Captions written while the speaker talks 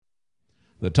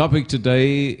The topic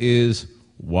today is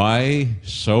why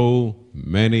so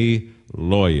many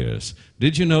lawyers?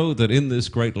 Did you know that in this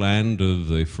great land of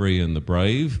the free and the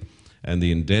brave and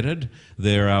the indebted,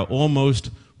 there are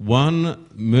almost 1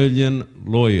 million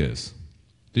lawyers?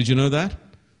 Did you know that?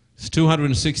 There's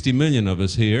 260 million of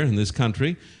us here in this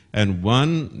country and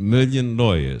 1 million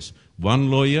lawyers.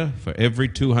 One lawyer for every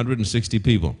 260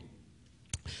 people.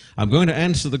 I'm going to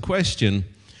answer the question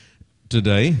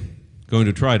today,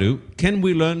 can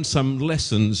we learn some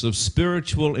lessons of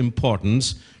spiritual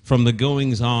importance from the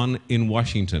goings-on in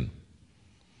Washington?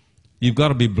 You've got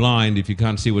to be blind if you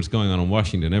can't see what's going on in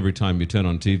Washington every time you turn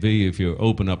on TV, if you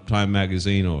open up Time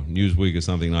magazine or Newsweek or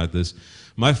something like this.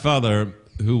 My father,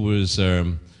 who was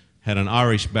had an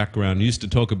Irish background, used to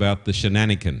talk about the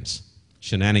shenanigans.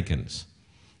 Shenanigans.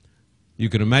 You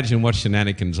can imagine what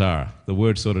shenanigans are. The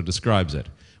word sort of describes it.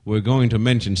 We're going to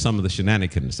mention some of the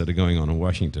shenanigans that are going on in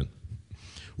Washington.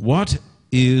 What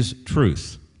is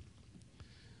truth?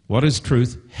 What is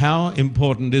truth? How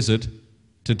important is it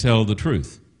to tell the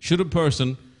truth? Should a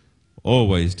person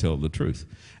always tell the truth?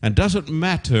 And does it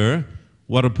matter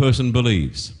what a person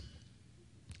believes?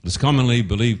 It's commonly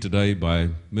believed today by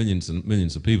millions and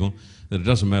millions of people that it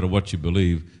doesn't matter what you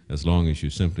believe as long as you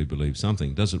simply believe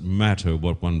something. It doesn't matter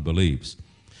what one believes.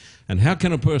 And how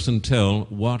can a person tell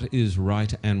what is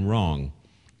right and wrong?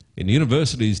 In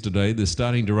universities today, they're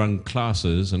starting to run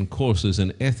classes and courses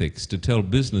in ethics to tell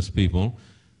business people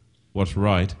what's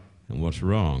right and what's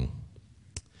wrong.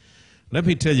 Let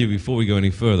me tell you, before we go any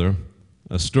further,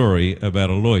 a story about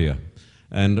a lawyer.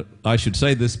 And I should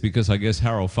say this because I guess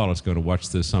Harold Follett's going to watch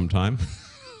this sometime.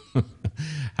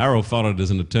 Harold Follett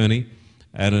is an attorney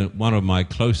and one of my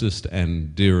closest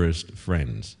and dearest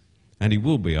friends. And he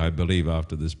will be, I believe,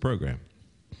 after this program.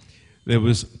 There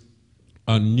was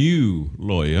a new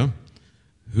lawyer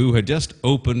who had just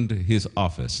opened his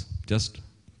office, just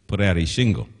put out his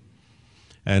shingle.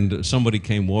 And somebody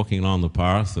came walking along the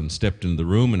path and stepped into the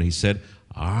room and he said,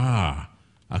 a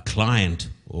client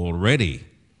already,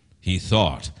 he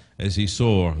thought, as he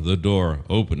saw the door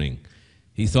opening.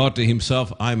 He thought to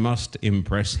himself, I must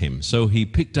impress him. So he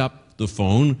picked up the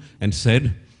phone and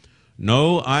said,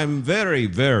 no, I'm very,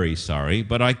 very sorry,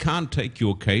 but I can't take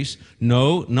your case.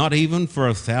 No, not even for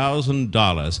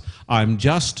 $1,000. I'm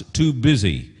just too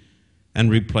busy. And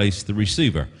replaced the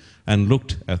receiver and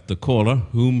looked at the caller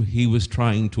whom he was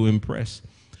trying to impress.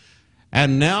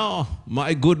 And now,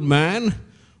 my good man,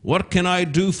 what can I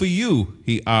do for you?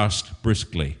 He asked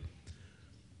briskly.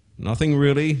 Nothing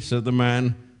really, said the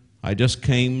man. I just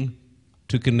came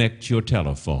to connect your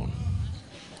telephone.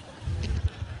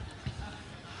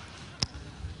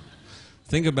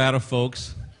 Think about it,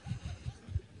 folks.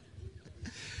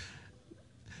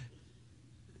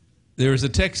 There is a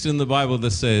text in the Bible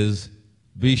that says,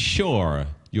 be sure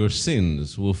your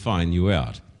sins will find you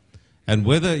out. And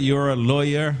whether you're a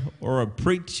lawyer or a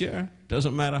preacher,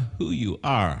 doesn't matter who you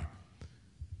are,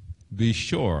 be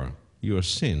sure your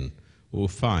sin will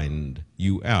find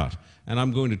you out. And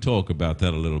I'm going to talk about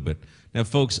that a little bit. Now,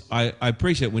 folks, I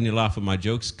appreciate when you laugh at my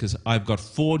jokes because I've got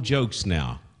 4 jokes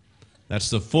now. That's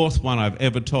the 4th one I've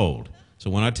ever told. So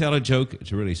when I tell a joke,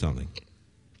 it's really something.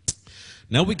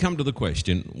 Now we come to the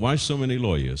question, why so many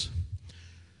lawyers?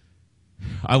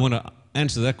 I want to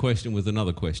answer that question with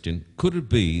another question. Could it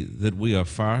be that we are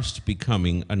fast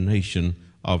becoming a nation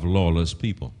of lawless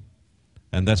people?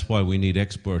 And that's why we need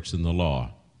experts in the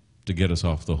law to get us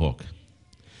off the hook.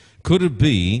 Could it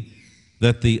be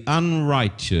that the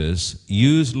unrighteous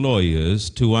use lawyers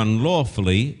to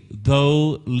unlawfully,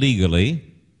 though legally,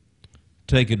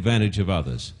 take advantage of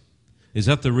others? Is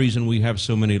that the reason we have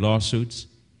so many lawsuits?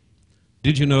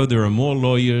 Did you know there are more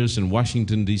lawyers in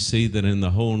Washington, D.C. than in the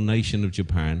whole nation of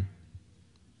Japan?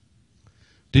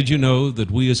 Did you know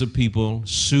that we as a people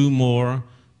sue more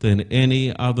than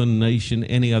any other nation,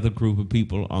 any other group of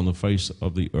people on the face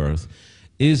of the earth?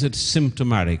 Is it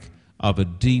symptomatic of a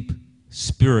deep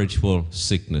spiritual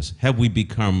sickness? Have we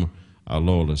become a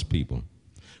lawless people?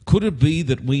 Could it be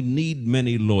that we need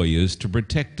many lawyers to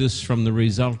protect us from the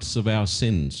results of our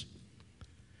sins?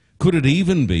 Could it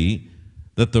even be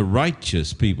that the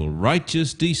righteous people,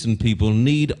 righteous, decent people,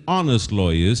 need honest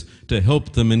lawyers to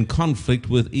help them in conflict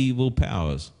with evil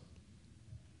powers?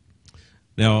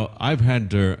 Now, I've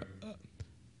had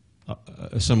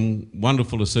some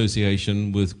wonderful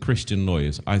association with Christian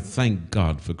lawyers. I thank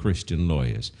God for Christian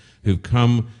lawyers who've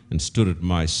come and stood at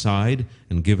my side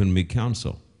and given me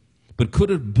counsel. But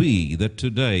could it be that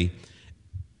today,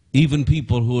 even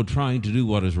people who are trying to do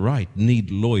what is right need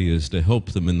lawyers to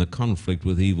help them in the conflict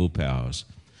with evil powers?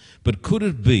 But could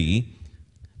it be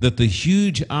that the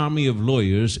huge army of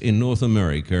lawyers in North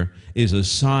America is a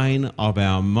sign of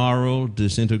our moral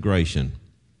disintegration?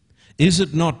 Is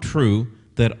it not true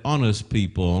that honest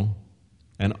people,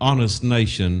 an honest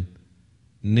nation,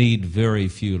 need very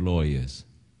few lawyers?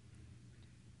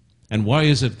 And why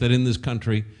is it that in this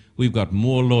country we've got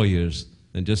more lawyers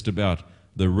than just about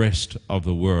the rest of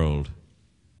the world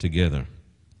together?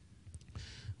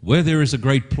 Where there is a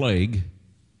great plague,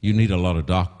 you need a lot of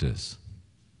doctors.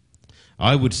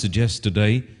 I would suggest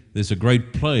today there's a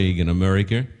great plague in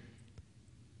America.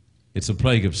 It's a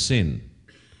plague of sin.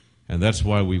 And that's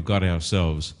why we've got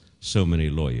ourselves so many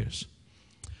lawyers.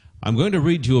 I'm going to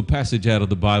read you a passage out of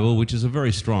the Bible, which is a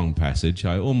very strong passage.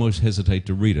 I almost hesitate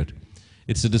to read it.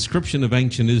 It's a description of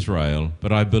ancient Israel,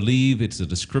 but I believe it's a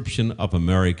description of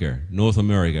America, North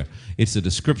America. It's a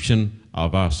description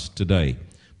of us today.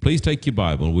 Please take your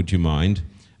Bible, would you mind,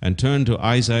 and turn to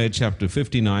Isaiah chapter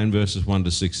 59, verses 1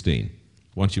 to 16.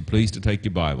 I want you please to take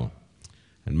your Bible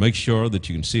and make sure that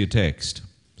you can see a text.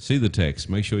 See the text.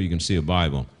 Make sure you can see a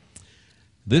Bible.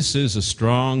 This is a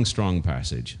strong, strong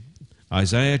passage.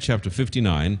 Isaiah chapter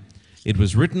 59, it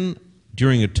was written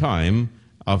during a time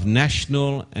of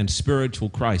national and spiritual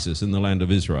crisis in the land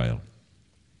of Israel.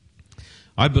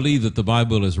 I believe that the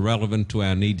Bible is relevant to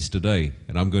our needs today,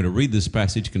 and I'm going to read this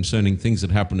passage concerning things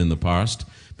that happened in the past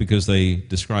because they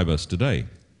describe us today.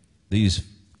 These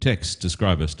texts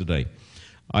describe us today.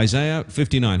 Isaiah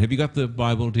 59. Have you got the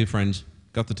Bible, dear friends?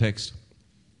 Got the text?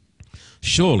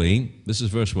 Surely, this is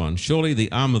verse 1, surely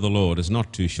the arm of the Lord is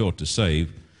not too short to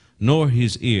save, nor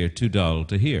his ear too dull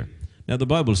to hear. Now the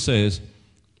Bible says,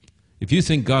 if you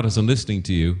think God isn't listening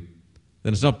to you,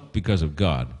 then it's not because of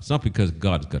God. It's not because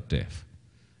God's got deaf.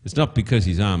 It's not because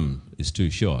his arm is too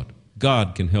short.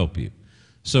 God can help you.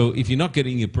 So if you're not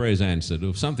getting your prayers answered, or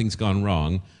if something's gone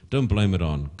wrong, don't blame it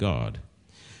on God.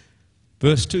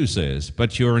 Verse 2 says,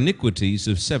 but your iniquities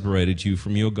have separated you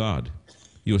from your God.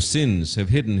 Your sins have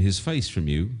hidden his face from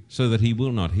you, so that he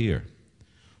will not hear.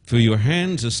 For your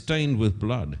hands are stained with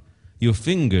blood, your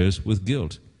fingers with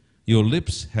guilt. Your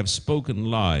lips have spoken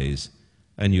lies,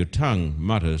 and your tongue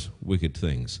mutters wicked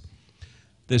things.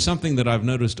 There's something that I've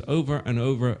noticed over and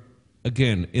over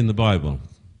again in the Bible,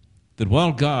 that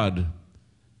while God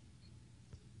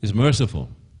is merciful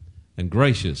and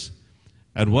gracious,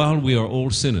 and while we are all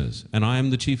sinners, and I am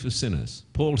the chief of sinners,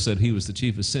 Paul said he was the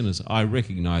chief of sinners, I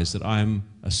recognize that I am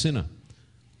a sinner,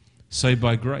 saved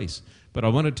by grace. But I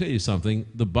want to tell you something,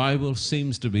 the Bible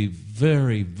seems to be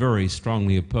very, very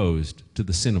strongly opposed to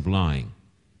the sin of lying.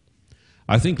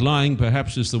 I think lying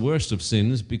perhaps is the worst of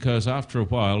sins because after a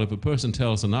while, if a person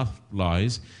tells enough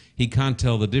lies, he can't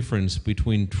tell the difference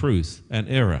between truth and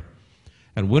error.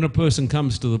 And when a person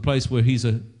comes to the place where he's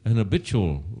an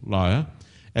habitual liar,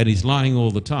 and he's lying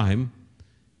all the time,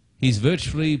 he's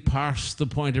virtually past the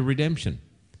point of redemption.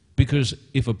 Because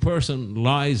if a person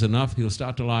lies enough, he'll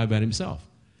start to lie about himself.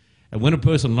 And when a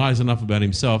person lies enough about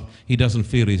himself, he doesn't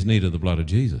feel his need of the blood of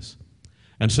Jesus.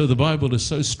 And so the Bible is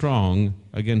so strong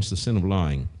against the sin of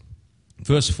lying.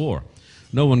 Verse 4,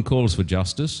 no one calls for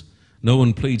justice, no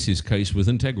one pleads his case with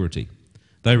integrity.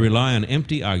 They rely on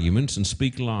empty arguments and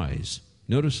speak lies.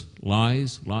 Notice,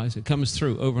 lies, lies, it comes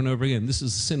through over and over again. This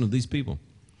is the sin of these people.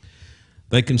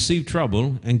 They conceive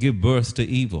trouble and give birth to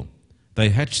evil. They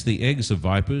hatch the eggs of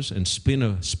vipers and spin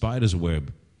a spider's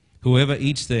web. Whoever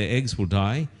eats their eggs will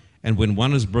die, and when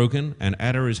one is broken, an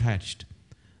adder is hatched.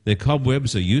 Their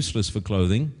cobwebs are useless for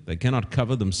clothing. They cannot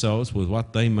cover themselves with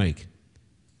what they make.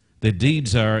 Their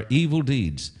deeds are evil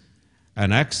deeds,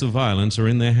 and acts of violence are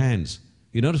in their hands.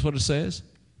 You notice what it says?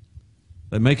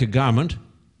 They make a garment,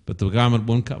 but the garment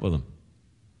won't cover them.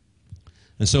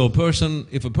 And so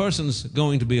if a person's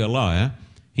going to be a liar,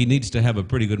 he needs to have a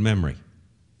pretty good memory.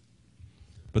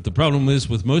 But the problem is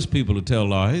with most people who tell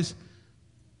lies,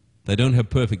 they don't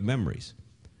have perfect memories.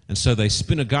 And so they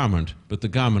spin a garment, but the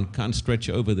garment can't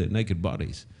stretch over their naked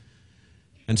bodies.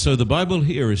 And so the Bible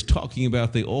here is talking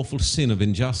about the awful sin of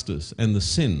injustice and the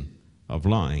sin of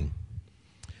lying.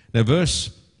 Now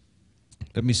verse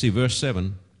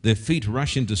 7, their feet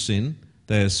rush into sin,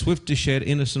 they are swift to shed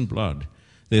innocent blood.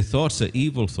 Their thoughts are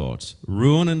evil thoughts.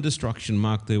 Ruin and destruction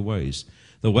mark their ways.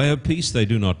 The way of peace they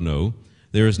do not know.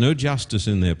 There is no justice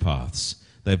in their paths.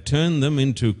 They've turned them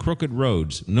into crooked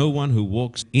roads. No one who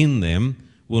walks in them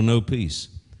will know peace.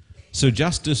 So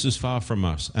justice is far from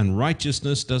us, and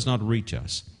righteousness does not reach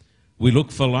us. We look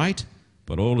for light,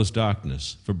 but all is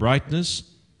darkness. For brightness,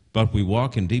 but we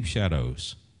walk in deep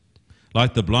shadows.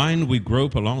 Like the blind, we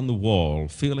grope along the wall,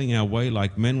 feeling our way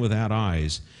like men without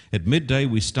eyes. At midday,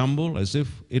 we stumble as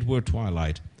if it were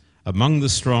twilight. Among the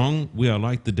strong, we are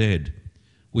like the dead.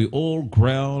 We all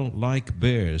growl like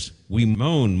bears. We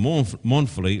moan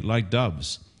mournfully like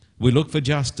doves. We look for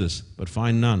justice, but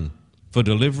find none. For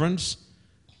deliverance,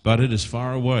 but it is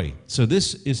far away. So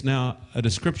this is now a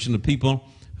description of people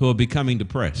who are becoming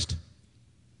depressed.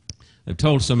 They've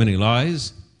told so many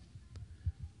lies,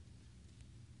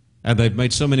 and they've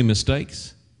made so many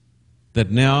mistakes,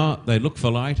 that now they look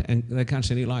for light and they can't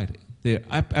see any light. They're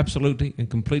absolutely and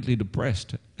completely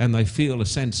depressed, and they feel a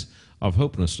sense of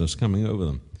hopelessness coming over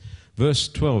them. Verse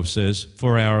 12 says,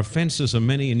 "For our offenses are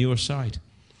many in your sight,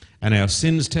 and our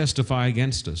sins testify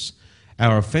against us.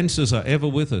 Our offenses are ever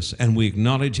with us, and we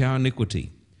acknowledge our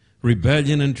iniquity.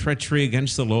 Rebellion and treachery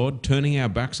against the Lord, turning our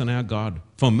backs on our God,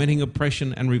 fomenting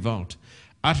oppression and revolt,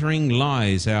 uttering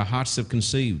lies our hearts have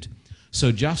conceived.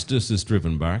 So justice is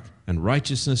driven back, and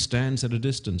righteousness stands at a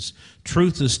distance.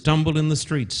 Truth has stumbled in the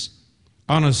streets.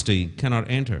 Honesty cannot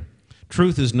enter.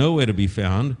 Truth is nowhere to be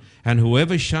found, and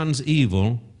whoever shuns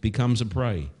evil becomes a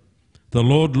prey. The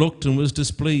Lord looked and was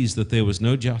displeased that there was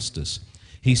no justice.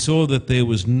 He saw that there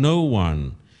was no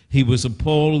one. He was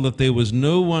appalled that there was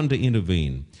no one to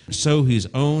intervene. So his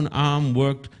own arm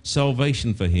worked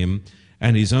salvation for him,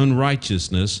 and his own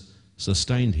righteousness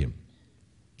sustained him."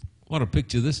 What a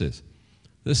picture this is.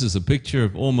 This is a picture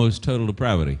of almost total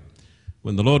depravity.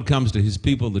 When the Lord comes to his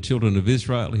people, the children of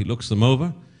Israel, he looks them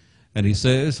over and he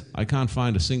says, "I can't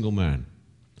find a single man.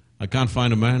 I can't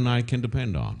find a man I can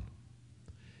depend on."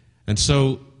 And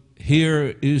so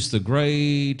here is the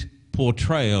great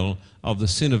portrayal of the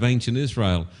sin of ancient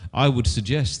Israel. I would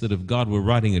suggest that if God were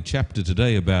writing a chapter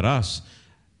today about us,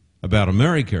 about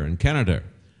America and Canada,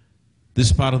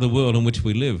 this part of the world in which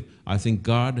we live, I think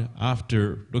God,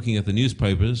 after looking at the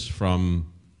newspapers from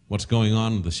what's going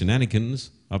on, the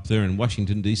shenanigans up there in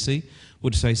Washington, D.C.,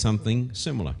 would say something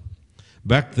similar.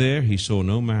 Back there, he saw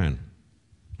no man.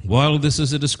 While this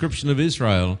is a description of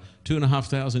Israel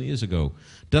 2,500 years ago,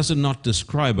 does it not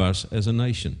describe us as a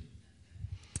nation?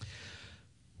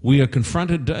 We are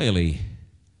confronted daily,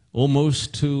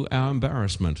 almost to our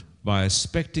embarrassment, by a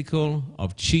spectacle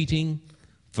of cheating,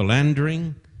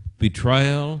 philandering,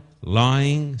 betrayal,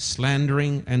 lying,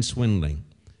 slandering, and swindling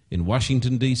in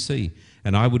Washington, D.C.,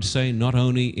 and I would say not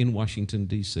only in Washington,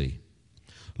 D.C.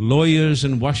 Lawyers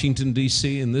in Washington,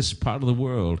 D.C., in this part of the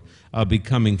world, are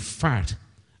becoming fat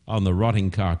on the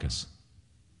rotting carcass.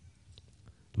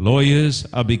 Lawyers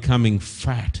are becoming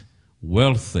fat,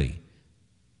 wealthy,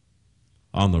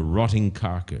 on the rotting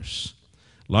carcass.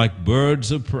 Like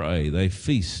birds of prey, they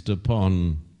feast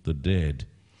upon the dead.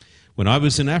 When I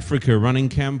was in Africa running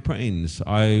campaigns,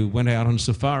 I went out on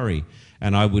safari,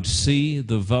 and I would see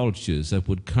the vultures that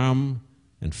would come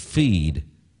and feed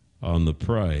on the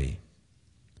prey.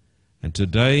 And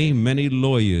today, many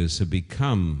lawyers have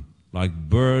become like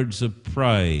birds of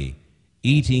prey,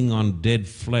 eating on dead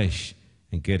flesh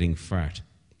and getting fat.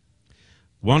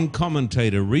 One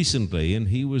commentator recently, and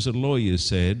he was a lawyer,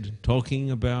 said, talking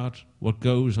about what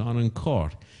goes on in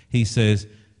court, he says,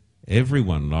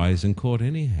 "Everyone lies in court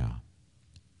anyhow.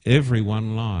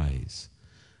 Everyone lies."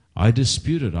 I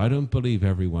dispute it. I don't believe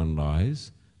everyone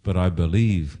lies, but I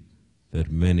believe that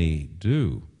many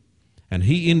do. And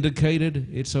he indicated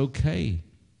it's okay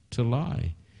to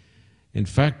lie. In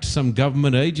fact, some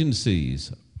government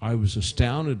agencies, I was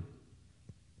astounded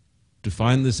to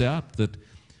find this out, that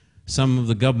some of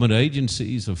the government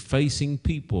agencies are facing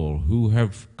people who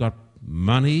have got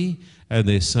money, and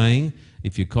they're saying,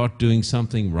 if you're caught doing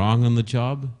something wrong on the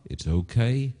job, it's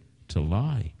okay to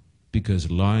lie, because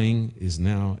lying is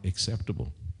now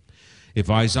acceptable. If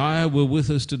Isaiah were with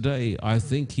us today, I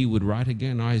think he would write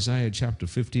again, Isaiah chapter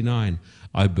 59.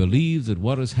 I believe that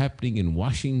what is happening in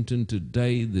Washington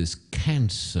today, this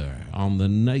cancer on the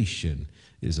nation,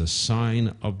 is a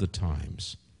sign of the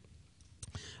times.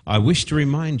 I wish to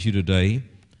remind you today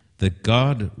that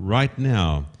God right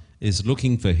now is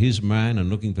looking for his man and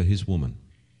looking for his woman.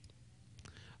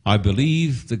 I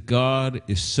believe that God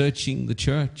is searching the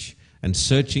church and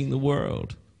searching the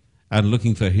world and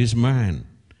looking for his man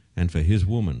and for his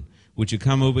woman. Would you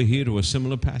come over here to a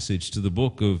similar passage to the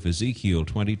book of Ezekiel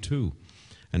 22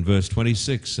 and verse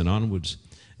 26 and onwards.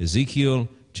 Ezekiel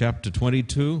chapter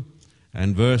 22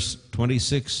 and verse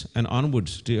 26 and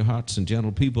onwards, dear hearts and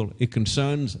gentle people. It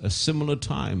concerns a similar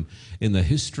time in the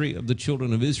history of the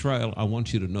children of Israel. I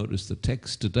want you to notice the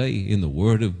text today in the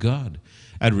Word of God.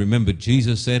 And remember,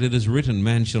 Jesus said, "It is written,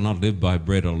 man shall not live by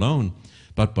bread alone,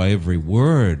 but by every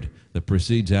word that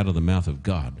proceeds out of the mouth of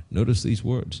God." Notice these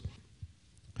words.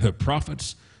 Her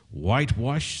prophets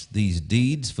whitewash these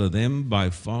deeds for them by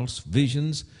false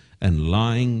visions and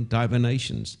lying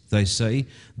divinations. They say,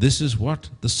 "This is what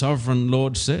the sovereign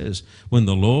Lord says," when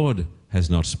the Lord has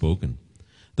not spoken.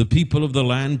 The people of the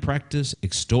land practice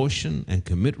extortion and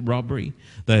commit robbery.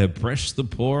 They oppress the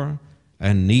poor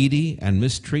and needy and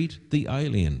mistreat the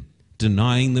alien,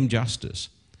 denying them justice.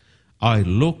 I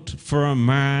looked for a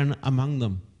man among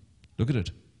them. Look at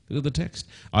it. Look at the text.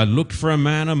 I looked for a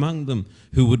man among them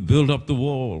who would build up the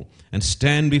wall and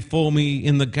stand before me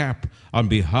in the gap on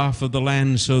behalf of the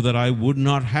land so that I would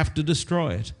not have to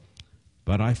destroy it.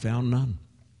 But I found none.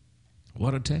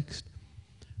 What a text.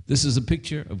 This is a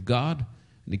picture of God,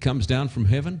 and he comes down from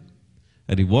heaven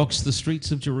and he walks the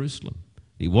streets of Jerusalem.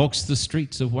 He walks the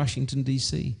streets of Washington,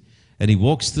 D.C., and he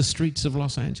walks the streets of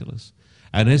Los Angeles.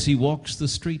 And as he walks the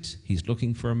streets, he's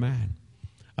looking for a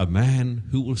man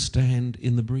who will stand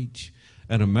in the breach,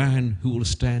 and a man who will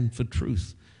stand for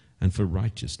truth and for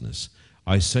righteousness.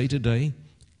 I say today,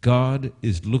 God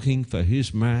is looking for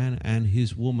his man and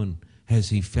his woman. Has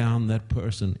he found that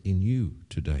person in you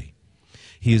today?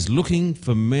 He is looking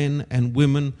for men and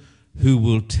women who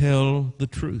will tell the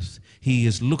truth. He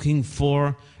is looking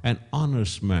for an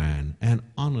honest man, an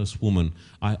honest woman.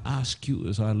 I ask you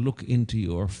as I look into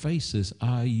your faces,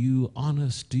 are you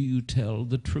honest? Do you tell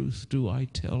the truth? Do I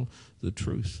tell the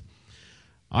truth?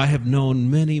 I have known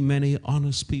many, many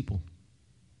honest people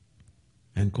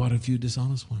and quite a few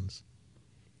dishonest ones.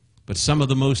 But some of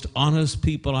the most honest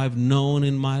people I've known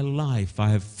in my life I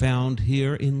have found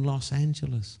here in Los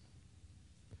Angeles.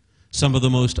 Some of the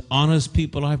most honest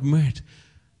people I've met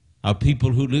are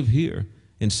people who live here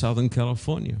in Southern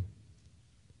California.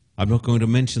 I'm not going to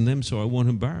mention them so I won't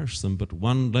embarrass them, but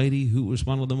one lady who was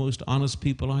one of the most honest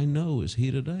people I know is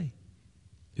here today,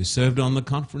 who served on the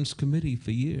conference committee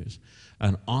for years.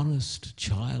 An honest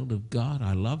child of God.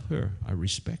 I love her. I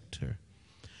respect her.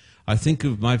 I think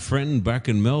of my friend back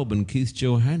in Melbourne, Keith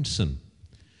Johansson.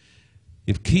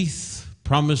 If Keith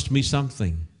promised me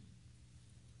something,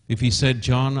 if he said,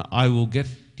 John, I will get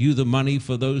you the money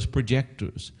for those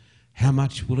projectors, how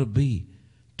much will it be?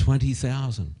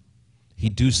 20,000.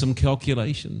 He'd do some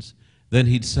calculations. Then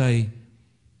he'd say,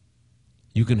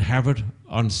 you can have it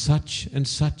on such and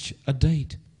such a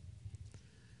date.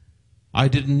 I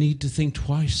didn't need to think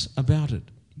twice about it.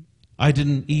 I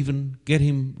didn't even get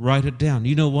him write it down.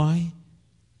 You know why?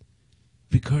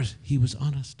 Because he was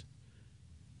honest.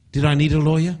 Did I need a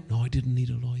lawyer? No, I didn't need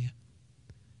a lawyer.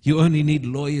 You only need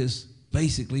lawyers,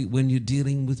 basically, when you're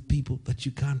dealing with people that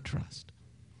you can't trust.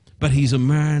 But he's a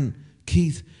man,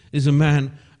 Keith is a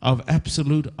man of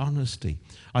absolute honesty.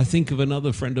 I think of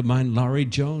another friend of mine, Laurie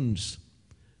Jones,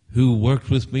 who worked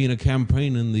with me in a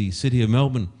campaign in the city of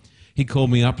Melbourne. He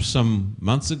called me up some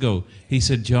months ago. He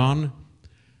said, John,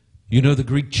 you know the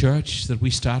Greek church that we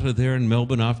started there in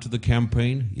Melbourne after the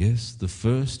campaign? Yes, the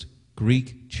first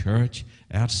Greek church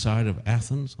outside of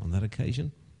Athens on that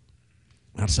occasion.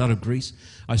 Outside of Greece?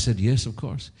 I said, yes, of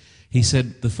course. He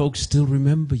said, the folks still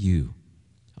remember you.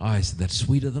 I said, that's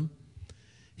sweet of them.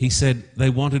 He said, they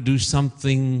want to do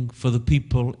something for the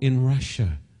people in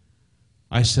Russia.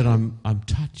 I said, I'm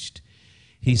touched.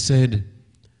 He said,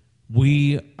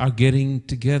 we are getting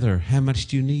together. How much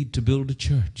do you need to build a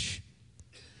church?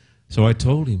 So I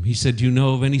told him. He said, do you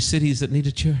know of any cities that need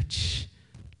a church?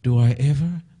 Do I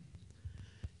ever?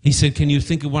 He said, can you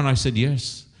think of one? I said,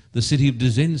 yes. The city of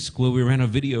Dzerzhinsk, where we ran a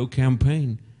video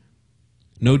campaign.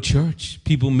 No church,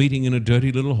 people meeting in a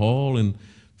dirty little hall in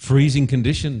freezing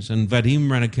conditions, and Vadim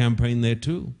ran a campaign there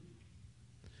too.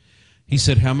 He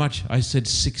said, how much? I said,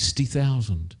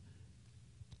 60,000.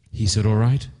 He said, all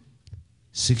right,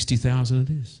 60,000 it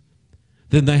is.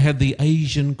 Then they had the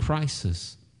Asian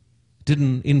crisis.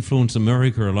 Didn't influence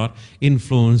America a lot,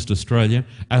 influenced Australia,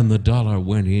 and the dollar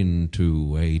went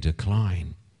into a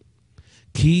decline.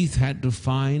 Keith had to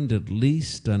find at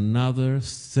least another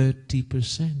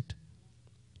 30%.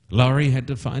 Laurie had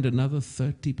to find another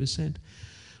 30%.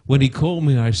 When he called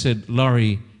me, I said,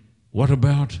 Laurie, what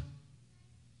about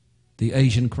the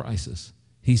Asian crisis?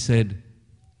 He said,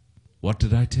 what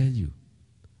did I tell you?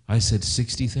 I said,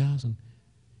 60,000.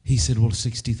 He said, well,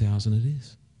 60,000 it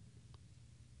is.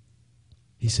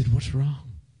 He said, what's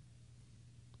wrong?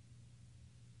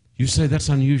 You say that's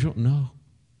unusual? No.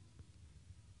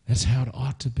 That's how it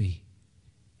ought to be.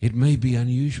 It may be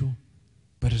unusual,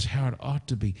 but it's how it ought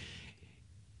to be.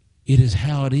 It is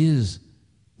how it is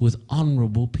with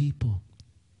honorable people.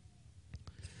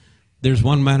 There's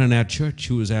one man in our church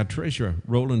who is our treasurer,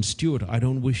 Roland Stewart. I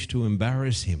don't wish to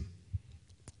embarrass him,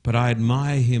 but I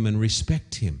admire him and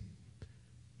respect him.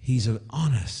 He's an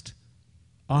honest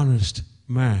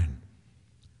man.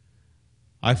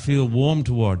 I feel warm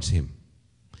towards him.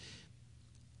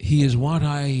 He is what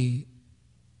I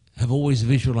have always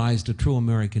visualized a true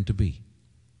American to be.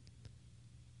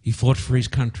 He fought for his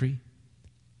country.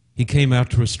 He came out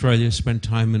to Australia, spent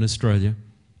time in Australia.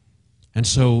 And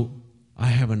so I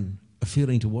have a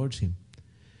feeling towards him.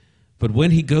 But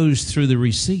when he goes through the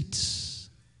receipts,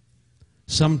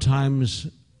 sometimes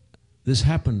this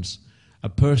happens. A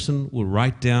person will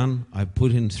write down, I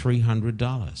put in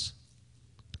 $300.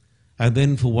 And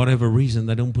then for whatever reason,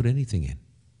 they don't put anything in.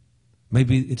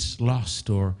 Maybe it's lost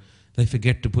or they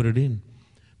forget to put it in.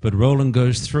 But Roland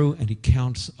goes through and he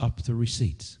counts up the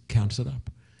receipts, counts it up.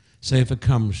 Say if it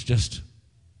comes just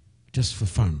for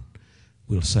fun,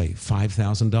 we'll say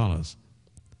 $5,000.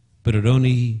 But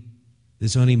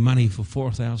there's only money for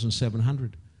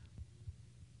 $4,700.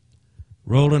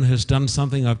 Roland has done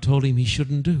something I've told him he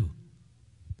shouldn't do.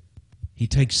 He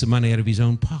takes the money out of his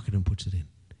own pocket and puts it in.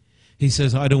 He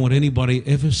says, I don't want anybody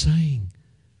ever saying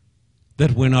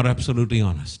that we're not absolutely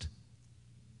honest.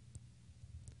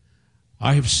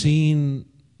 I have seen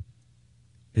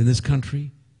in this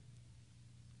country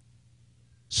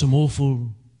some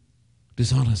awful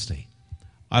dishonesty.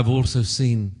 I've also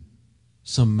seen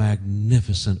some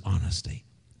magnificent honesty.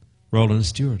 Roland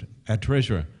Stewart, our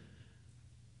treasurer,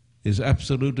 is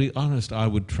absolutely honest. I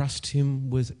would trust him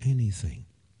with anything.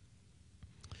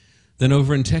 Then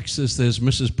over in Texas, there's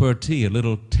Mrs. Purty, a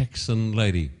little Texan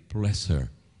lady, bless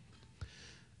her.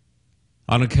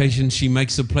 On occasion, she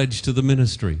makes a pledge to the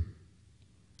ministry.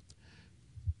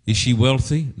 Is she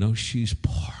wealthy? No, she's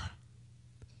poor.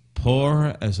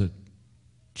 Poor as a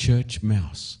church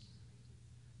mouse.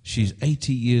 She's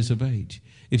 80 years of age.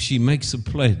 If she makes a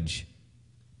pledge,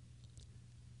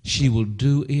 she will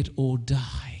do it or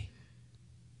die.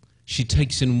 She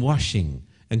takes in washing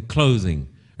and clothing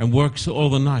and works all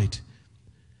the night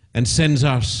and sends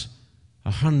us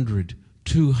 $100,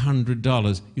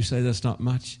 $200. You say that's not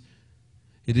much?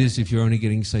 It is if you're only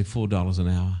getting, say, $4 an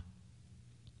hour.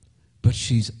 But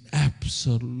she's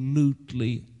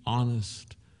absolutely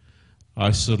honest.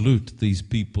 I salute these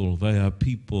people. They are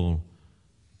people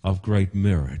of great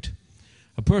merit.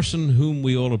 A person whom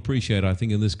we all appreciate, I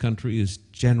think, in this country is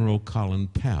General Colin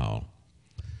Powell.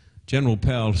 General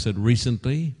Powell said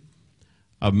recently,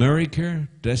 America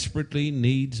desperately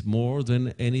needs more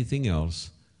than anything else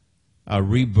a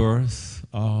rebirth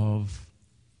of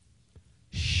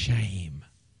shame.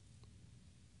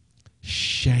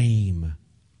 Shame.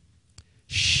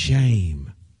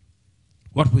 Shame.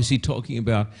 What was he talking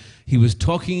about? He was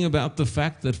talking about the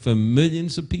fact that for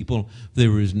millions of people,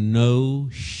 there is no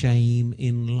shame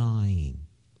in lying.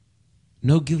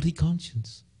 No guilty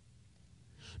conscience.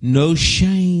 No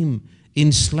shame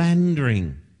in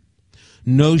slandering.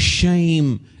 No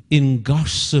shame in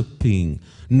gossiping.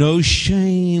 No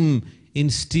shame in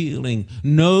stealing.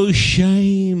 No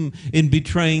shame in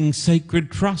betraying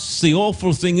sacred trusts. The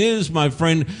awful thing is, my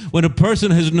friend, when a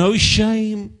person has no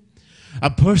shame, a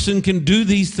person can do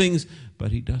these things,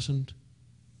 but he doesn't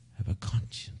have a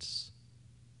conscience.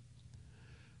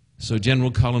 So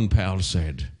General Colin Powell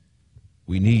said,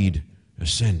 we need a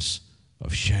sense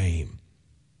of shame.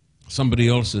 Somebody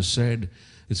else has said,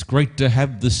 it's great to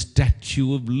have the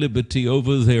Statue of Liberty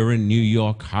over there in New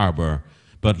York Harbor,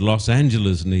 but Los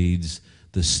Angeles needs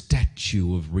the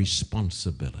Statue of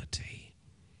Responsibility.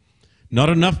 Not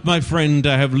enough, my friend,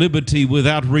 to have liberty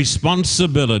without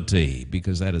responsibility,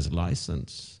 because that is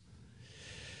license.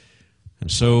 And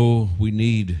so we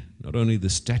need not only the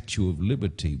Statue of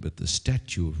Liberty, but the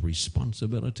Statue of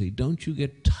Responsibility. Don't you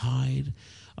get tired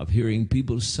of hearing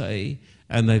people say,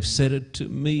 and they've said it to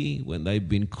me when they've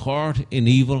been caught in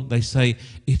evil, they say,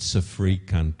 it's a free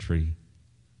country.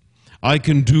 I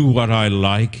can do what I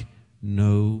like.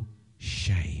 No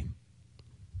shame.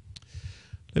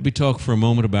 Let me talk for a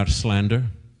moment about slander.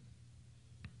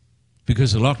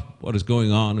 Because what is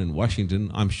going on in Washington,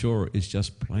 I'm sure, is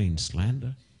just plain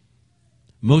slander.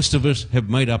 Most of us have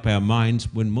made up our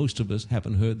minds when most of us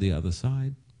haven't heard the other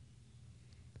side.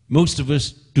 Most of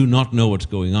us do not know what's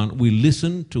going on. We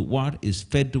listen to what is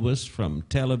fed to us from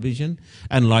television,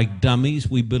 and like dummies,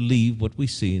 we believe what we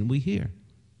see and we hear.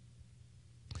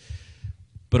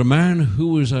 But a man who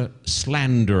was a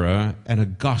slanderer and a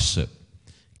gossip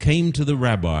came to the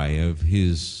rabbi of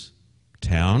his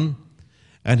town,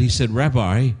 and he said,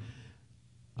 Rabbi,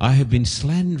 I have been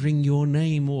slandering your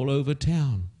name all over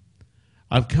town.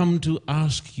 I've come to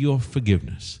ask your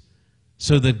forgiveness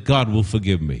so that God will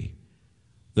forgive me.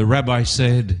 The rabbi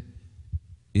said,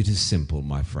 it is simple,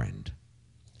 my friend.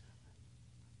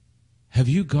 Have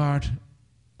you got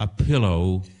a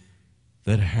pillow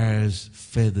that has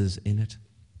feathers in it?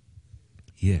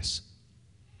 Yes.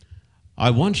 I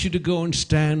want you to go and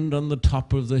stand on the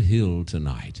top of the hill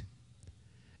tonight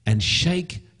and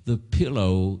shake the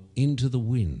pillow into the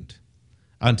wind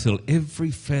until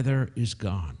every feather is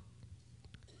gone.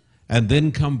 And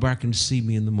then come back and see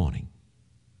me in the morning.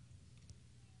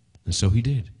 And so he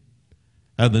did.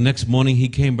 And the next morning he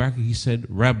came back and he said,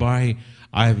 Rabbi,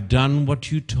 I have done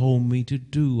what you told me to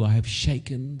do. I have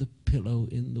shaken the pillow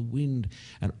in the wind,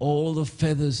 and all the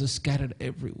feathers are scattered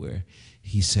everywhere.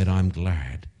 He said, I'm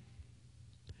glad.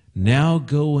 Now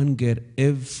go and get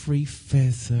every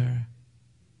feather,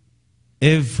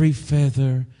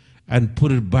 and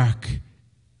put it back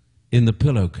in the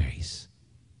pillowcase.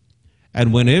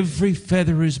 And when every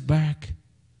feather is back,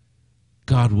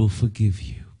 God will forgive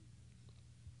you.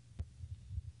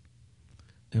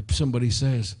 If somebody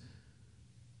says,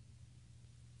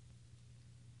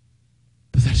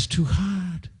 but that's too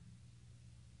hard.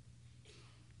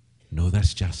 No,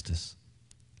 that's justice.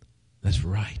 That's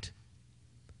right.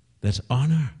 That's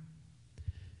honor.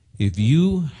 If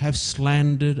you have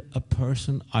slandered a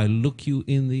person, I look you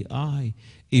in the eye.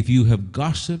 If you have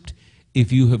gossiped,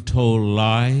 if you have told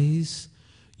lies,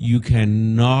 you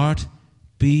cannot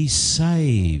be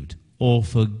saved or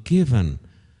forgiven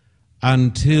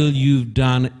until you've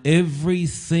done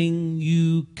everything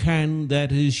you can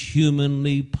that is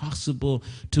humanly possible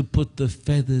to put the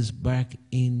feathers back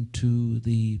into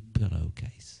the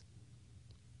pillowcase.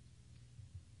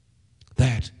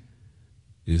 That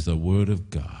is the Word of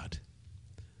God.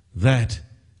 That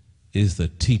is the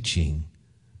teaching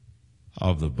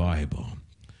of the Bible.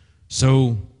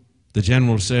 So the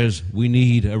general says we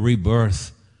need a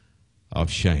rebirth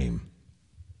of shame.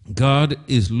 God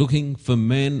is looking for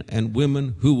men and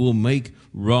women who will make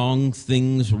wrong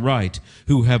things right,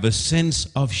 who have a sense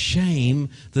of shame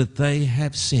that they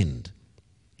have sinned.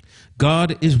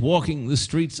 God is walking the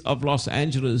streets of Los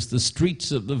Angeles, the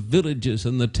streets of the villages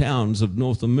and the towns of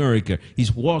North America.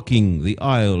 He's walking the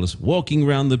aisles, walking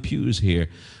around the pews here,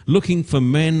 looking for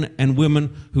men and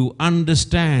women who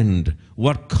understand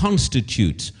what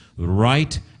constitutes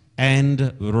right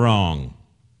and wrong.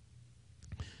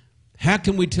 How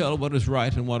can we tell what is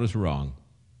right and what is wrong?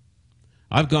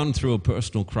 I've gone through a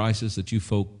personal crisis that you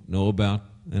folk know about,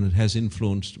 and it has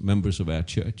influenced members of our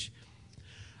church.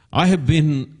 I have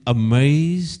been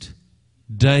amazed,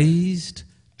 dazed,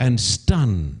 and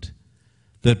stunned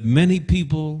that many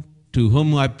people to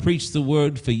whom I preached the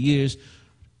word for years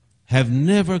have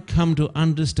never come to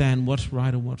understand what's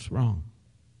right and what's wrong.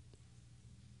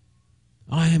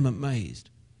 I am amazed.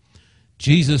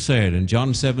 Jesus said in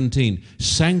John 17,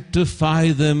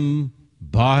 sanctify them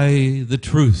by the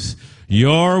truth.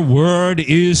 Your word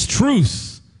is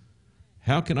truth.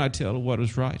 How can I tell what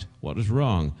is right, what is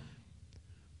wrong?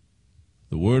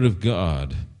 The Word of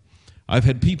God. I've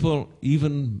had people,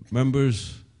 even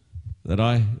members that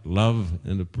I love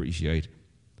and appreciate,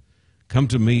 come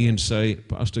to me and say,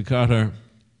 Pastor Carter,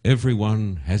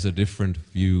 everyone has a different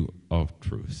view of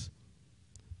truth.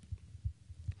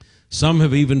 Some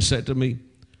have even said to me,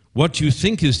 what you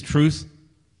think is truth,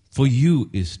 for you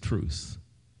is truth.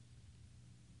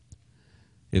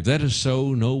 If that is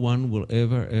so, no one will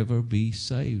ever be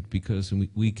saved, because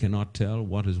we cannot tell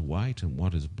what is white and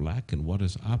what is black and what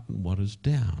is up and what is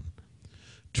down.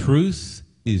 Truth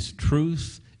is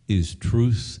truth is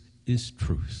truth is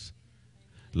truth.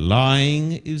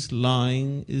 Lying is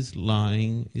lying is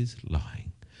lying is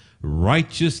lying.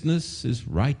 Righteousness is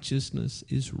righteousness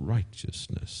is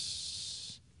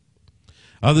righteousness.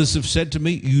 Others have said to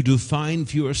me, you define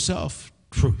for yourself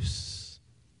truth.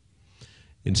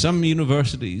 In some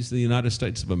universities, the United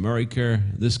States of America,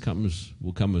 this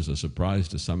will come as a surprise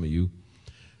to some of you.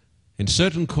 In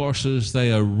certain courses,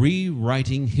 they are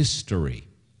rewriting history.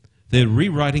 They're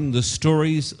rewriting the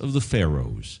stories of the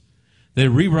pharaohs.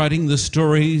 They're rewriting the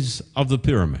stories of the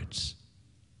pyramids.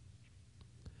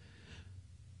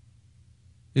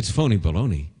 It's phony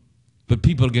baloney, but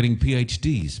people are getting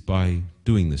PhDs by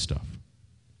doing this stuff.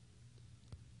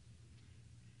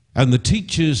 And the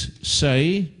teachers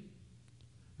say,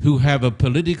 who have a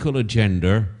political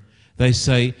agenda, they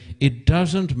say, it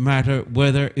doesn't matter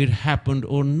whether it happened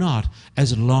or not,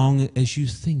 as long as you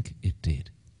think it did.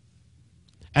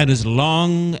 And as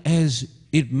long as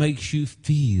it makes you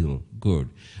feel good.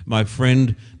 My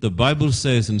friend, the Bible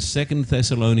says in 2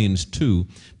 Thessalonians 2,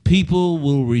 people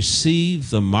will receive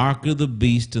the mark of the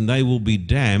beast and they will be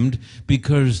damned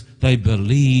because they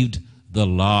believed the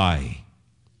lie.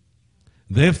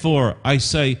 Therefore, I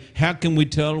say, how can we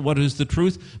tell what is the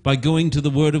truth? By going to the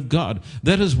Word of God.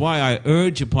 That is why I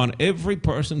urge upon every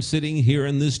person sitting here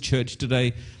in this church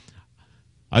today,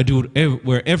 I do it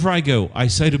wherever I go. I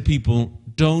say to people,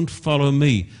 don't follow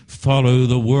me, follow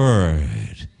the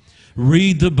Word.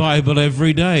 Read the Bible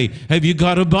every day. Have you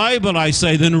got a Bible? I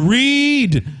say, then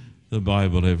read the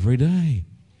Bible every day.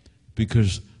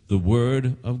 Because the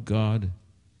Word of God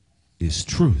is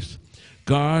truth.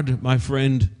 God, my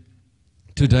friend,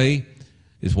 today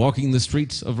is walking the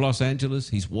streets of Los Angeles.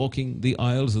 He's walking the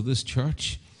aisles of this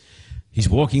church. He's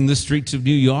walking the streets of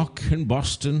New York and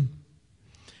Boston.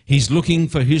 He's looking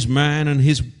for his man and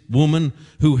his woman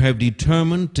who have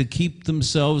determined to keep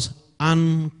themselves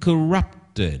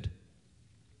uncorrupted.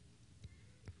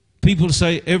 People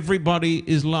say everybody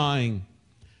is lying.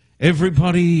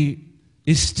 Everybody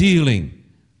is stealing.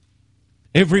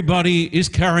 Everybody is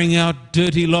carrying out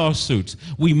dirty lawsuits.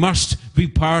 We must be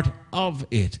part of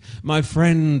it. My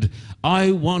friend,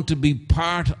 I want to be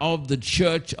part of the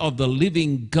church of the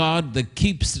living God that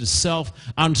keeps itself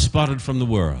unspotted from the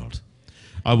world.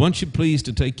 I want you please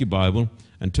to take your Bible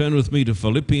and turn with me to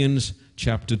Philippians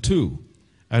chapter 2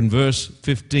 and verse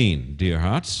 15, dear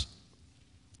hearts.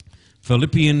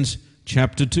 Philippians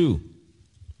chapter 2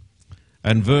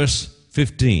 and verse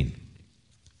 15.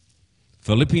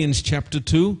 Philippians chapter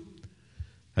 2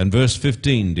 and verse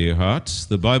 15, dear hearts.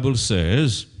 The Bible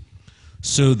says,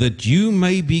 so that you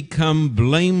may become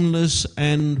blameless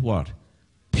and what?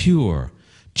 Pure,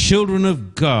 children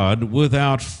of God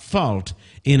without fault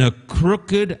in a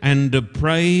crooked and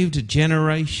depraved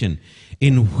generation,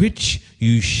 in which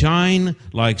you shine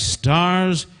like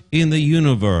stars in the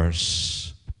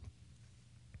universe.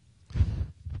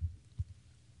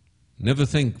 Never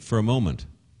think for a moment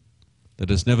that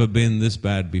it's never been this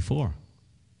bad before.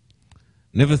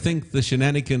 Never think the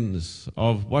shenanigans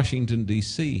of Washington,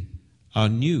 D.C. are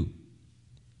new.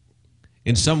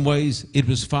 In some ways, it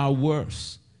was far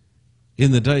worse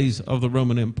in the days of the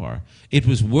Roman Empire. It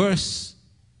was worse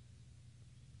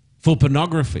for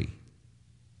pornography.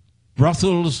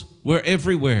 Brothels were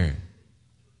everywhere.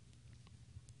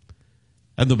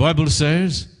 And the Bible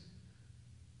says,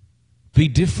 be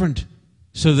different,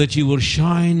 so that you will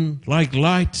shine like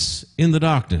lights in the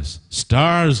darkness,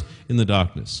 stars in the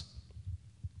darkness.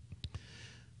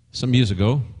 Some years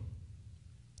ago,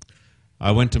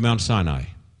 I went to Mount Sinai.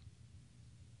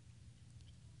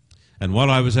 And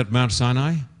while I was at Mount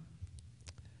Sinai,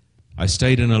 I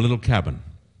stayed in a little cabin.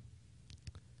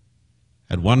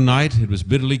 And one night, it was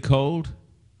bitterly cold.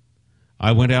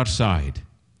 I went outside.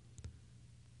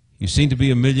 You seemed to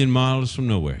be a million miles from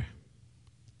nowhere.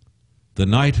 The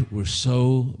night was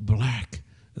so black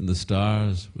and the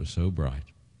stars were so bright.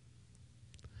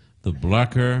 The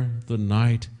blacker the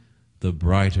night, the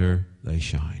brighter they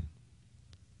shine.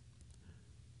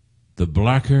 The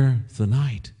blacker the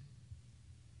night,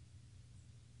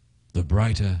 the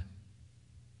brighter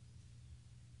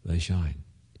they shine.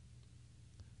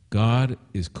 God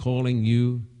is calling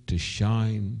you to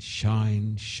shine,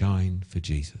 shine, shine for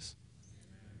Jesus.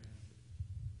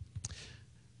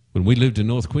 When we lived in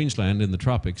North Queensland in the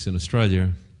tropics in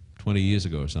Australia 20 years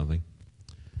ago or something,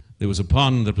 there was a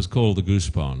pond that was called the Goose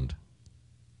Pond.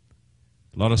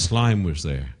 A lot of slime was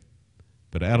there,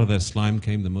 but out of that slime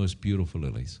came the most beautiful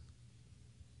lilies.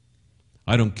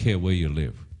 I don't care where you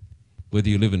live. Whether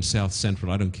you live in South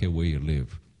Central, I don't care where you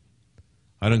live.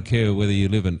 I don't care whether you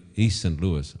live in East St.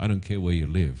 Louis. I don't care where you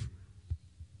live.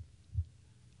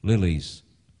 Lilies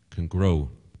can grow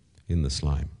in the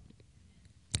slime.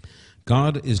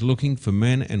 God is looking for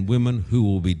men and women who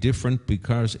will be different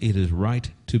because it is right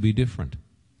to be different.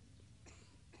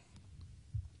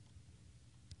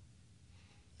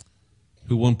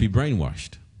 Who won't be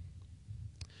brainwashed.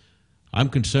 I'm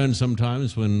concerned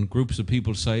sometimes when groups of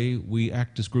people say we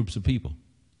act as groups of people.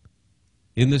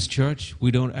 In this church, we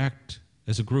don't act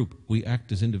as a group. We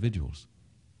act as individuals.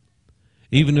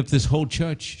 Even if this whole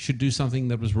church should do something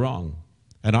that was wrong,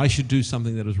 and I should do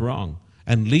something that is wrong,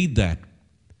 and lead that,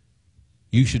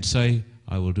 you should say,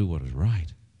 I will do what is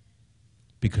right,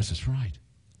 because it's right.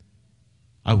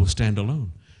 I will stand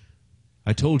alone.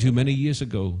 I told you many years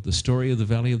ago the story of the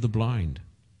Valley of the Blind.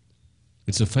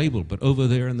 It's a fable, but over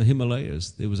there in the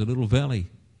Himalayas, there was a little valley.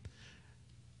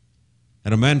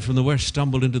 And a man from the west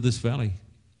stumbled into this valley.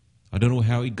 I don't know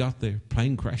how he got there.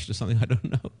 Plane crashed or something, I don't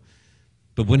know.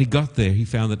 But when he got there, he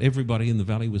found that everybody in the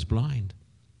valley was blind.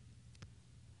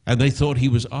 And they thought he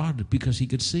was odd because he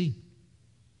could see.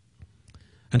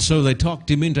 And so they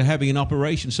talked him into having an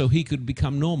operation so he could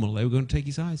become normal. They were going to take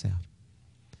his eyes out.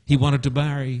 He wanted to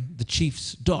marry the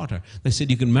chief's daughter. They said,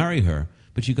 you can marry her,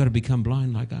 but you've got to become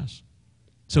blind like us.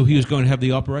 So he was going to have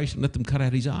the operation, let them cut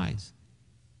out his eyes.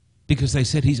 Because they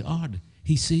said he's odd.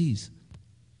 He sees.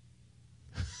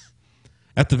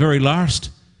 At the very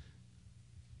last,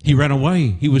 he ran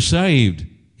away. He was saved.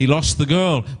 He lost the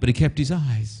girl, but he kept his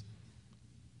eyes.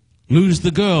 Lose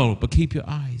the girl, but keep your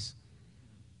eyes.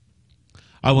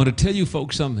 I want to tell you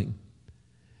folks something.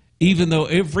 Even though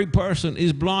every person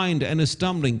is blind and is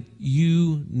stumbling,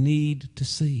 you need to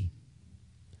see.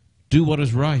 Do what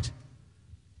is right,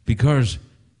 because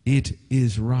it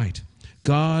is right.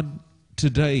 God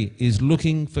today is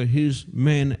looking for his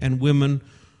men and women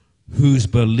whose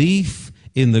belief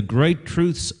in the great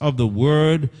truths of the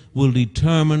Word will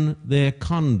determine their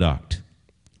conduct.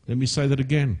 Let me say that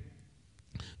again.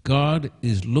 God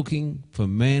is looking for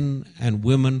men and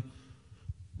women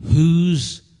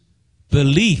whose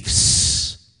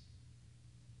beliefs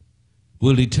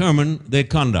will determine their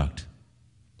conduct.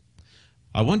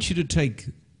 I want you to take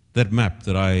that map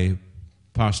that I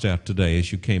passed out today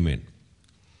as you came in.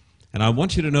 And I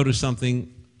want you to notice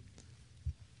something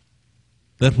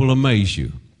that will amaze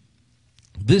you.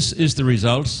 This is the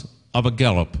results of a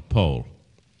Gallup poll.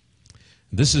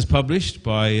 This is published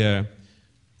by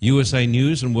USA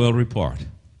News and World Report.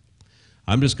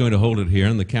 I'm just going to hold it here,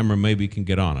 and the camera maybe can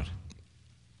get on it.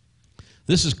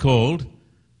 This is called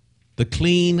the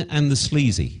clean and the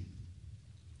sleazy.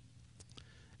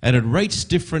 And it rates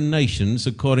different nations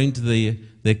according to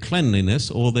their cleanliness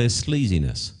or their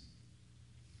sleaziness.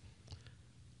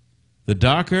 The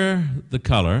darker the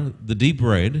color, the deep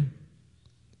red,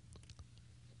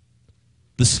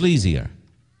 the sleazier.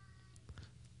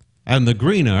 And the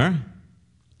greener,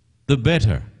 the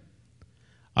better.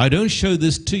 I don't show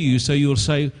this to you so you'll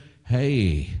say,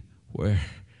 hey,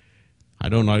 I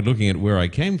don't like looking at where I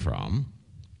came from.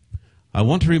 I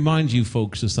want to remind you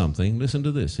folks of something. Listen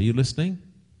to this. Are you listening?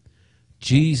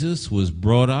 Jesus was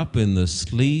brought up in the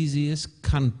sleaziest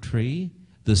country,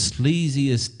 the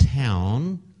sleaziest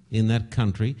town in that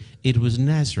country. It was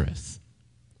Nazareth.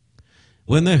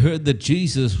 When they heard that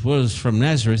Jesus was from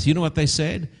Nazareth, you know what they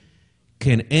said?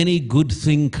 Can any good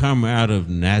thing come out of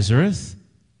Nazareth?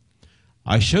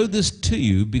 I showed this to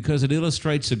you because it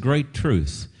illustrates a great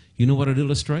truth. You know what it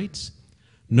illustrates?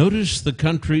 Notice the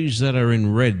countries that are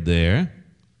in red there.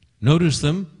 Notice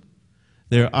them.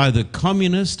 They're either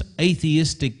communist,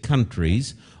 atheistic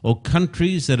countries or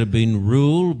countries that have been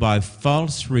ruled by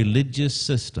false religious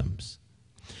systems.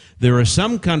 There are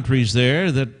some countries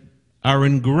there that are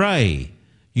in gray.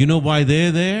 You know why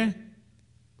they're there?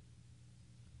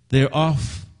 They're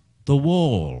off the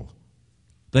wall.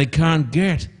 They can't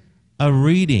get a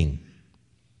reading.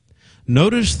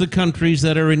 Notice the countries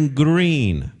that are in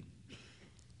green.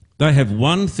 They have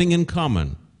one thing in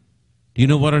common. Do you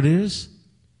know what it is?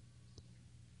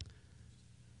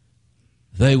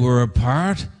 They were a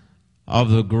part of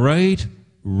the great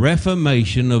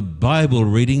Reformation of Bible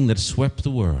reading that swept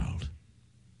the world.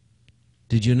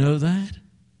 Did you know that?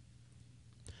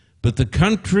 But the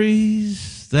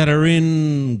countries that are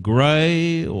in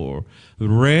gray or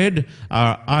red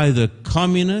are either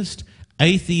communist,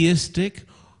 atheistic,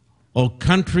 or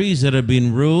countries that have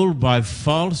been ruled by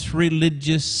false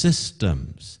religious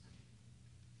systems.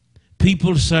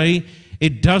 People say,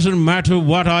 it doesn't matter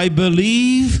what I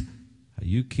believe. Are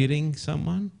you kidding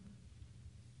someone?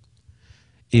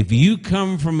 If you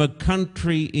come from a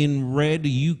country in red,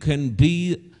 you can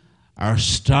be a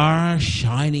star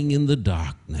shining in the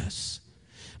darkness.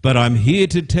 But I'm here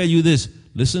to tell you this.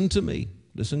 Listen to me.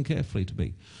 Listen carefully to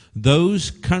me.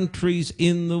 Those countries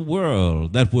in the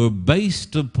world that were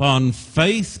based upon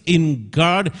faith in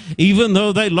God, even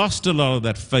though they lost a lot of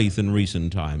that faith in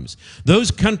recent times,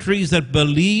 those countries that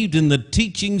believed in the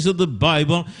teachings of the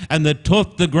Bible and that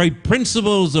taught the great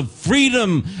principles of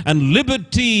freedom and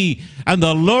liberty and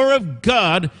the law of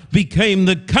God became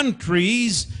the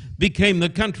countries,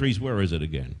 where is it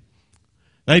again?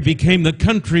 They became the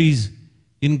countries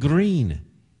in green.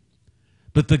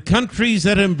 But the countries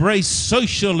that embraced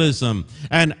socialism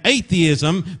and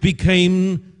atheism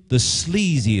became the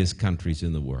sleaziest countries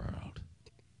in the world.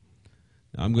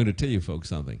 Now, I'm going to tell you folks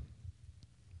something.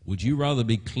 Would you rather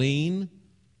be clean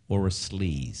or a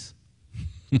sleaze?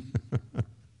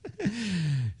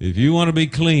 If you want to be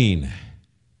clean,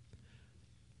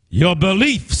 your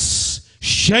beliefs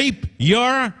shape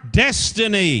your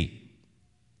destiny.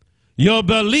 Your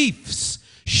beliefs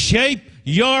shape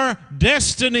your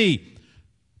destiny.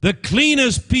 The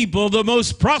cleanest people, the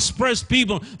most prosperous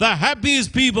people, the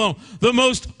happiest people, the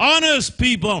most honest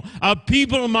people are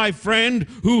people, my friend,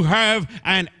 who have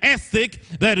an ethic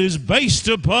that is based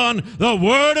upon the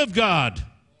Word of God.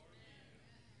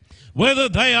 Whether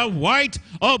they are white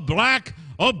or black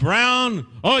or brown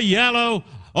or yellow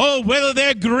or whether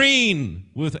they're green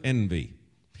with envy.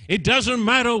 It doesn't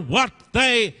matter what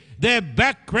their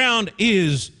background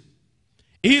is.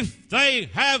 If they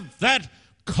have that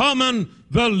common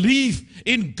belief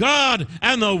in God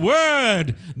and the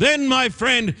Word, then, my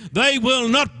friend, they will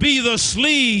not be the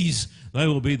sleaze, they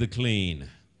will be the clean.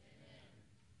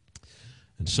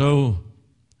 And so,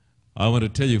 I want to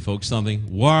tell you folks something.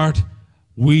 What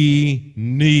we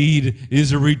need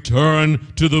is a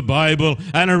return to the Bible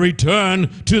and a return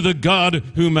to the God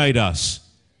who made us.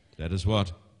 That is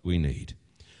what we need.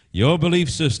 Your belief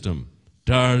system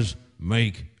does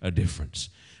make a difference.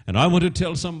 And I want to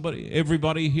tell somebody,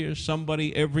 everybody here,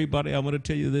 somebody, everybody, I want to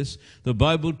tell you this. The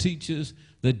Bible teaches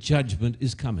that judgment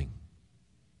is coming.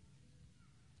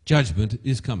 Judgment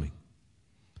is coming.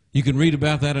 You can read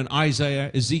about that in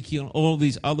Isaiah, Ezekiel, all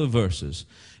these other verses.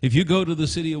 If you go to the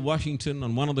city of Washington,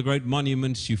 on one of the great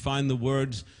monuments, you find the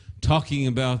words talking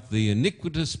about the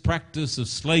iniquitous practice of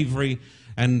slavery.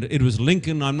 And it was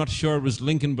Lincoln, I'm not sure it was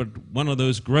Lincoln, but one of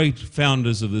those great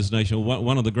founders of this nation,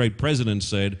 one of the great presidents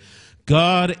said,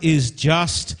 God is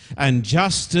just, and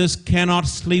justice cannot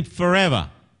sleep forever.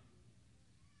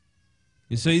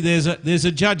 You see, there's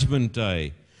a judgment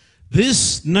day.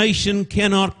 This nation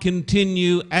cannot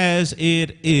continue as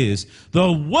it is.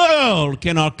 The world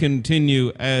cannot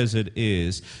continue as it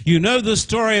is. You know the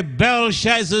story of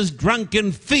Belshazzar's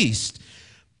drunken feast,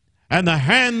 and the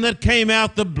hand that came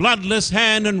out, the bloodless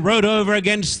hand, and wrote over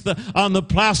on the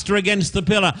plaster against the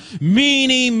pillar,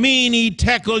 "Meeny, meeny,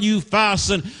 tekel you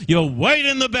fasten, your weight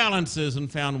in the balances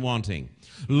and found wanting."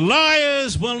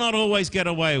 Liars will not always get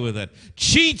away with it.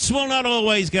 Cheats will not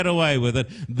always get away with it.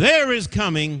 There is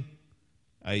coming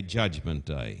a judgment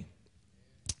day.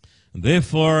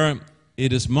 Therefore,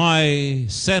 it is my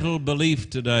settled belief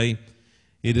today,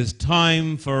 it is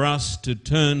time for us to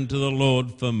turn to the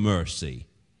Lord for mercy.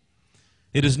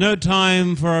 It is no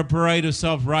time for a parade of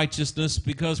self-righteousness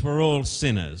because we're all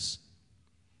sinners.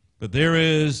 But there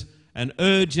is an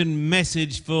urgent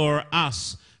message for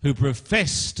us who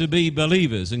profess to be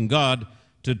believers in God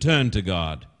to turn to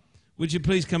God. Would you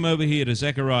please come over here to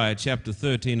Zechariah chapter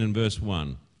 13 and verse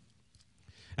 1.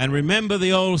 And remember,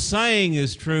 the old saying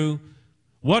is true,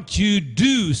 what you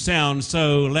do sounds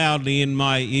so loudly in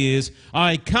my ears,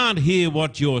 I can't hear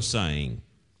what you're saying.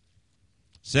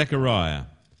 Zechariah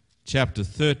chapter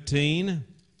 13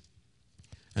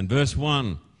 and verse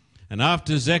 1. And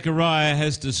after Zechariah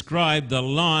has described the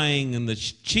lying and the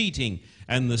cheating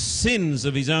and the sins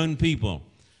of his own people,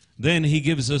 then he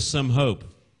gives us some hope.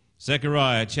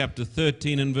 Zechariah chapter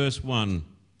 13 and verse 1.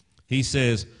 He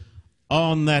says,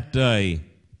 on that day,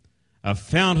 a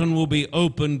fountain will be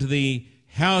opened to the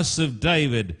house of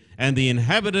David and the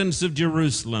inhabitants of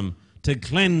Jerusalem to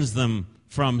cleanse them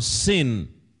from sin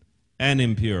and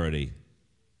impurity.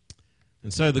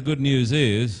 And so the good news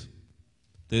is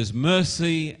there's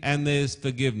mercy and there's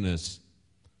forgiveness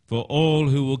for all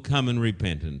who will come in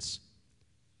repentance.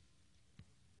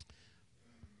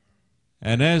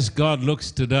 And as God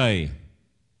looks today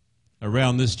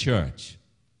around this church,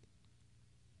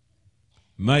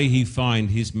 may he find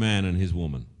his man and his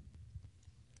woman.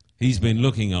 He's been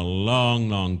looking a long,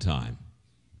 long time.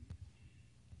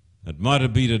 It might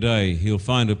be today he'll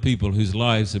find a people whose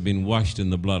lives have been washed in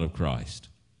the blood of Christ,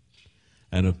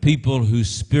 and a people whose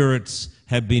spirits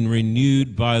have been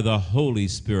renewed by the Holy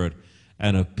Spirit,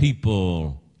 and a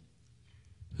people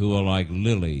who are like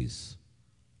lilies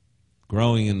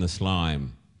growing in the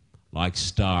slime, like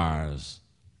stars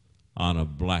on a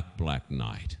black, black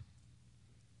night.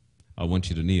 I want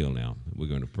you to kneel now. We're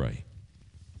going to pray.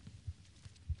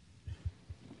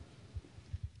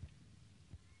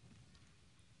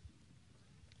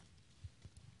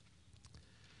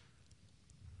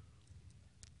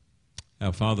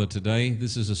 Our Father, today,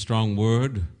 this is a strong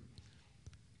word,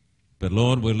 but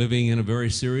Lord, we're living in a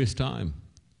very serious time,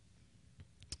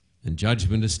 and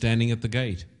judgment is standing at the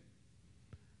gate,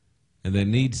 and there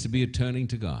needs to be a turning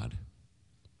to God.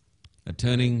 A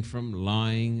turning from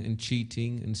lying and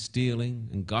cheating and stealing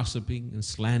and gossiping and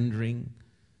slandering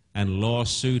and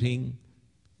lawsuiting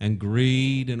and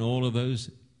greed and all of those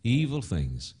evil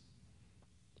things.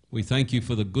 We thank you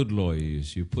for the good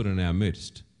lawyers you put in our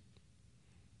midst.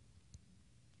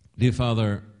 Dear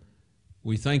Father,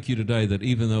 we thank you today that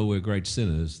even though we're great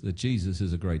sinners, that Jesus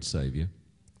is a great Savior,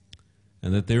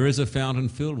 and that there is a fountain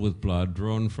filled with blood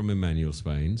drawn from Emmanuel's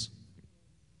veins.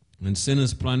 And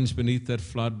sinners plunged beneath that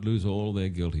flood lose all their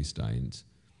guilty stains.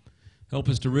 Help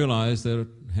us to realize that,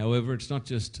 however, it's not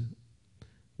just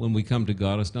when we come to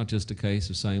God, it's not just a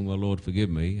case of saying, well, Lord, forgive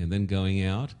me, and then going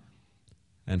out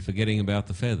and forgetting about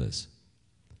the feathers.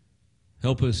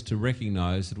 Help us to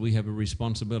recognize that we have a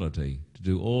responsibility to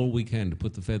do all we can to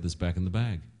put the feathers back in the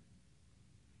bag.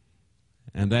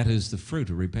 And that is the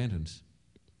fruit of repentance.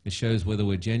 It shows whether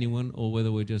we're genuine or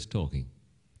whether we're just talking.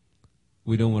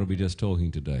 We don't want to be just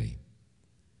talking today.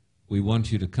 We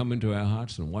want you to come into our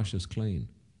hearts and wash us clean.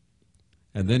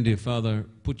 And then, dear Father,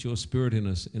 put your Spirit in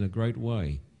us in a great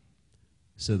way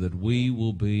so that we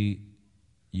will be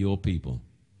your people.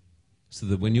 So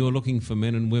that when you're looking for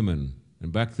men and women,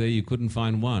 and back there you couldn't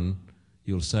find one,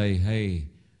 you'll say, hey,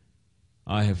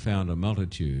 I have found a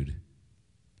multitude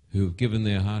who have given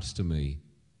their hearts to me,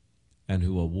 and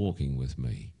who are walking with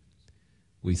me.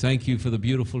 We thank you for the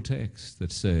beautiful text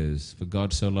that says, "For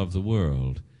God so loved the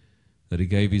world that he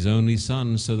gave his only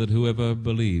Son, so that whoever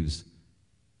believes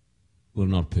will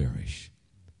not perish,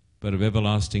 but have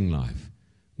everlasting life."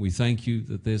 We thank you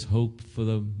that there's hope for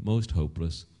the most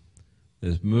hopeless,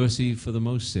 there's mercy for the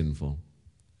most sinful,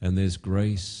 and there's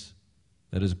grace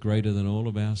that is greater than all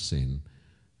of our sin.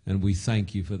 And we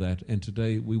thank you for that. And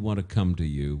today we want to come to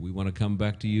you. We want to come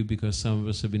back to you because some of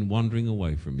us have been wandering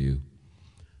away from you.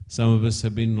 Some of us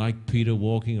have been like Peter,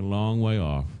 walking a long way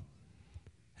off.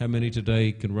 How many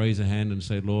today can raise a hand and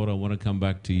say, "Lord, I want to come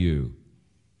back to you"?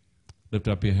 Lift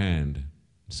up your hand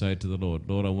and say it to the Lord.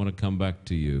 "Lord, I want to come back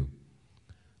to you.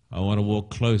 I want to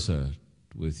walk closer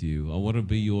with you. I want to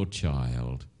be your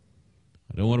child.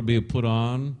 I don't want to be a put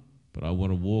on, but I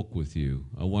want to walk with you.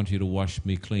 I want you to wash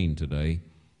me clean today.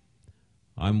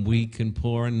 I'm weak and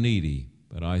poor and needy,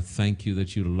 but I thank you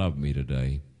that you love me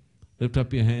today." Lift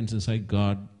up your hands and say,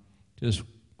 "God, just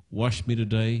wash me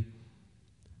today.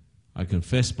 I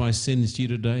confess my sins to you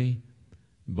today.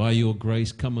 By your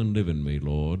grace, come and live in me,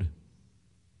 Lord,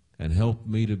 and help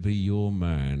me to be your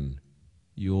man,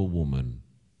 your woman,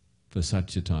 for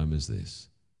such a time as this."